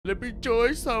Let me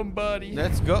join somebody.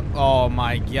 Let's go. Oh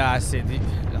my gosh, Sid.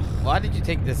 Why did you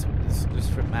take this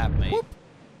map, mate? Whoop.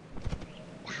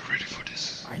 Are you ready for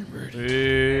this? I'm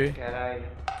ready.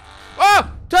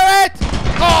 Oh! Turret!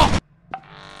 Oh!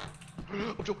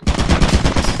 I'm joking.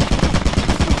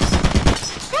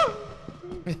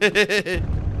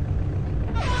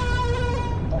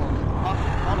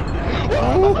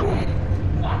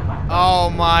 Oh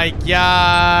my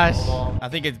gosh. I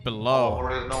think it's below.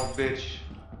 Oh, no, bitch.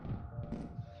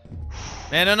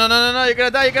 Man, no. You're gonna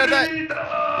die. You're gonna die.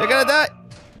 You're gonna die.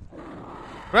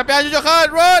 Run behind you, Johan.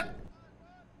 Run.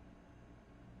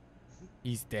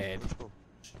 He's dead.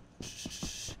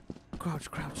 Shh. Crouch.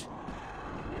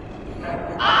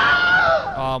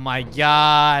 Oh my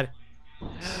god.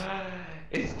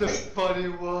 It's the funny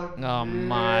one. Oh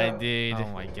my dude. Oh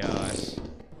my gosh.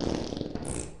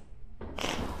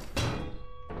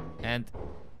 And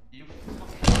You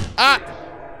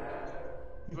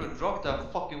You better drop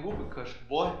that fucking whooping cushion,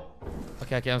 boy.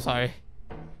 Okay, I'm sorry.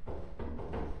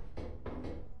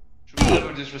 Should we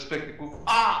never disrespect the whoop?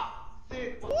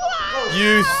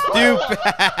 You stupid.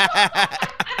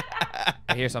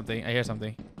 I hear something. You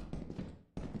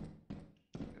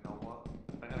know what?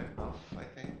 I got enough, I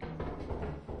think.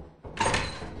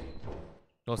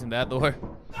 Closing that door.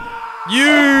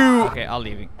 You! Okay, I'll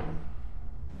leave.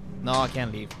 No, I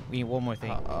can't leave. We need one more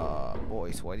thing.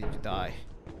 Boys, why did you die?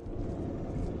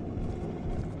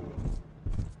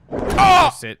 Oh!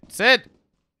 Sit!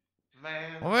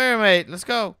 Man. Where, mate? Let's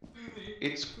go.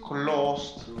 It's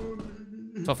closed.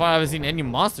 So far, I haven't seen any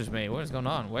monsters, mate. What is going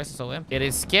on? Why is it so empty? It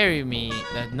is scaring me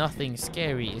that nothing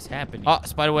scary is happening. Oh,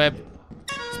 spider web.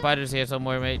 Spider's here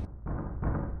somewhere, mate.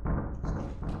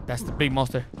 That's the big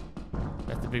monster.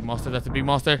 That's the big monster.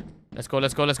 Let's go.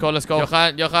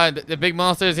 Johan, the big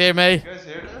monster is here, mate. You guys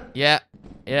hear that?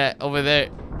 Yeah, over there.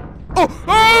 Oh!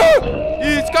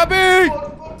 He's coming!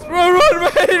 Run,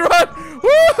 mate, run!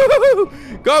 Woo!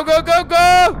 Go!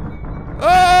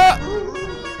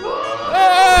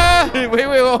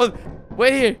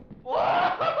 Wait here.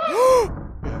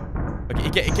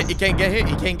 Okay, he can't get here.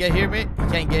 He can't get here, mate. He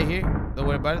can't get here. Don't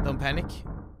worry about it. Don't panic.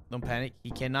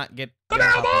 He cannot get. He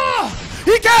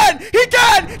can!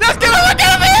 Let's get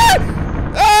him!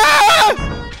 Here!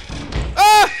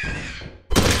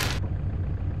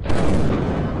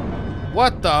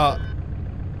 What the?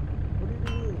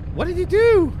 What did he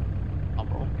do? I'm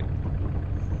broken.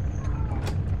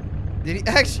 Did he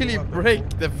actually break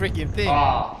the freaking thing?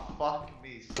 Fuck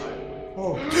me, son.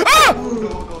 Ah!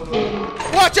 No.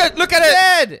 Watch it! Look at it!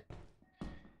 Dead!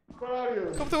 Where are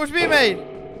you? Come towards me, mate!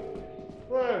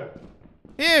 Where?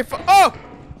 Here! Oh!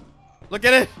 Look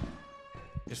at it!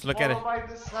 Just look at it. Follow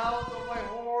the sound of my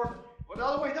horn. The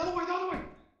other way. Go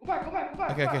back.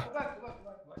 Okay. Go back.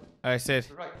 Alright, Sid. To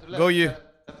the right, to the left. Go you.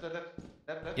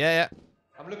 Left. Yeah.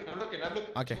 I'm looking.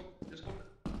 Okay. Just go.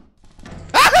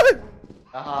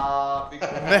 Big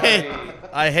Mate,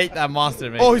 I hate that monster,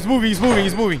 man. Oh, he's moving.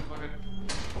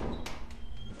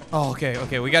 Oh,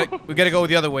 okay. We gotta go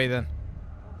the other way then.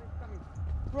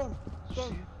 Run.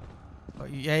 Oh,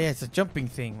 yeah, it's a jumping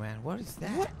thing, man. What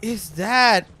is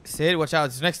that? Sid, watch out.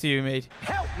 It's next to you, mate.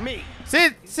 Help me!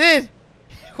 Sid!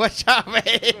 Watch out,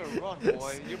 mate. You better run,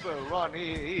 boy. You better run.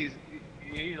 He's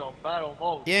on battle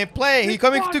mode. He ain't playing. He's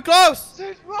coming too close.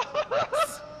 Sid, run!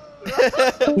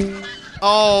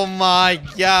 Oh my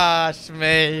gosh,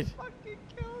 mate.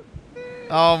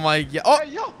 Oh my god. Oh, Hey,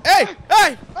 yo!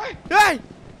 hey!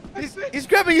 He's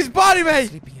grabbing his body, mate.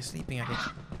 He's sleeping, I think.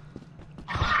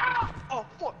 Oh,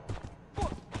 fuck!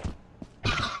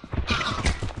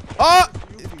 Oh,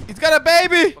 he's got a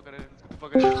baby.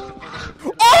 Fuck it.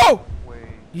 Oh! Wait.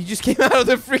 He just came out of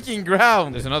the freaking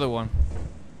ground. There's another one.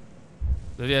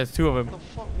 Yeah, there's two of them. What the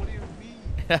fuck? What do you mean?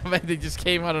 Man, they just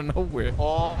came out of nowhere.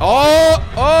 Oh!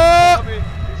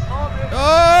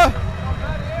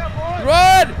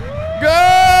 Run!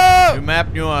 Go! New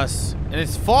map, new us. And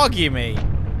it's foggy, mate.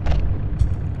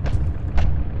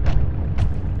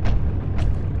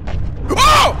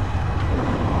 Oh!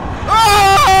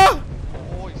 Oh!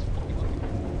 Oh, he's fucking looking.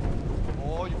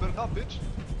 Oh, you better not, bitch.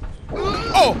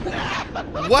 Oh!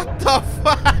 What the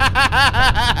fuck?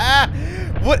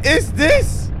 What is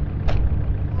this?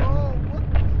 Oh,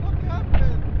 what the fuck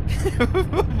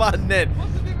happened? My net.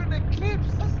 Wasn't even an eclipse.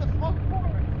 That's the fuck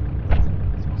part.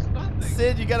 This was nothing.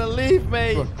 Sid, you gotta leave,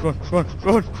 mate. Run.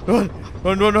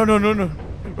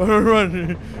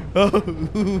 Oh,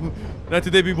 not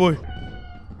today, big boy.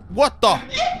 What the?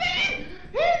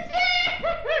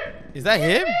 Is that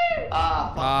him?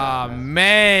 Ah,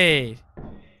 mate.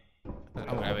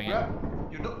 I'm grabbing it.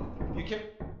 You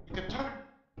can turn.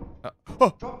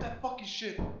 Oh. Drop that fucking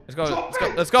shit. Let's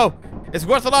go. It's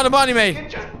worth a lot of money, mate. Can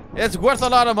just It's worth a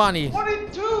lot of money.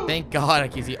 42. Thank God I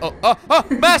can see. Oh, oh, oh,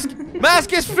 mask!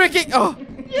 Mask is freaking. Oh.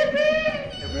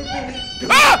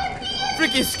 Ah!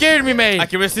 Freaking scared me, mate. I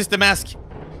can resist the mask.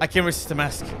 I can resist the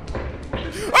mask.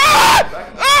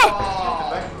 Ah!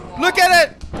 Ah! Look at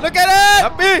it! Look at it!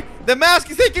 Not me! The mask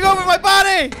is taking over my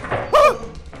body!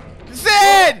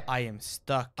 Sid! I am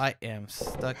stuck. I am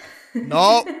stuck.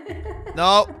 No.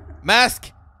 No.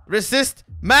 Mask. Resist.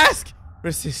 Mask.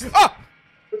 Resist. Oh!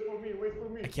 Wait for me, wait for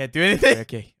me. I can't do anything.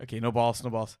 Okay. Okay. No balls. No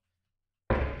balls.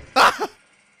 Ah!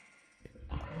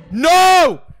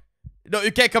 No! No,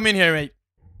 you can't come in here, mate.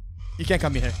 You can't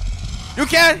come in here. You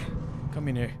can! Come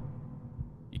in here.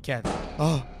 You can't.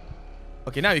 Oh.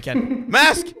 Okay, now you can.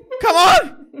 Mask! Come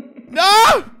on!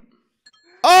 No!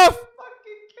 Off!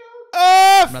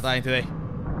 Off! I'm not dying today.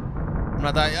 I'm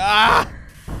not dying. Ah!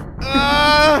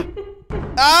 Ah!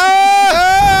 Ah!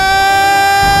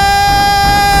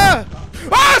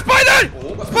 Ah! Spider!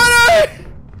 Spider!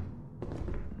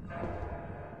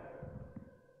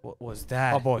 What was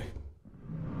that? Oh boy.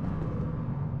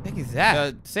 What the heck is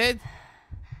that? Sid?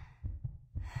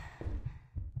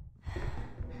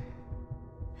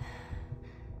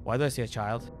 Why do I see a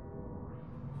child?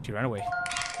 She ran away.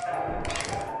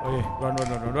 Okay, run, run,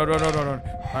 run, run, run, run, run, run, run.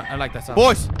 I like that sound.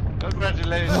 Boys!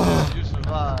 Congratulations, you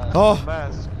survived. Oh.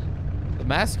 Mask. The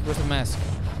mask? Where's the mask?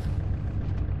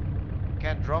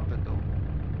 Can't drop it though.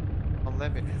 Don't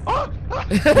let me. Oh! Fuck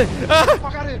out of here!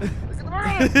 Fuck out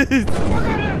of here!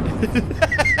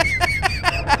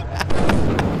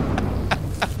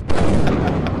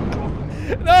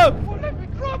 No! Won't let me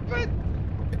drop it!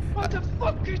 What the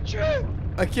fuck is you?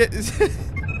 I can't.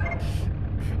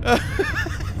 I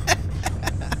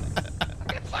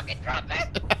can't fucking drop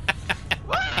it!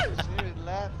 Serious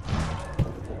laugh.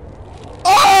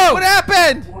 Oh! What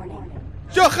happened?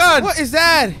 Johan! What is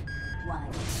that?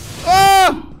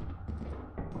 Oh!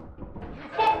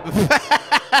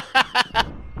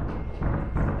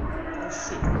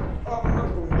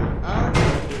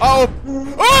 Oh!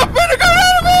 Oh! Better get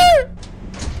out of here!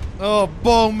 Oh,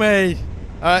 boom, mate.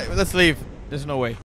 Alright, let's leave. There's no way.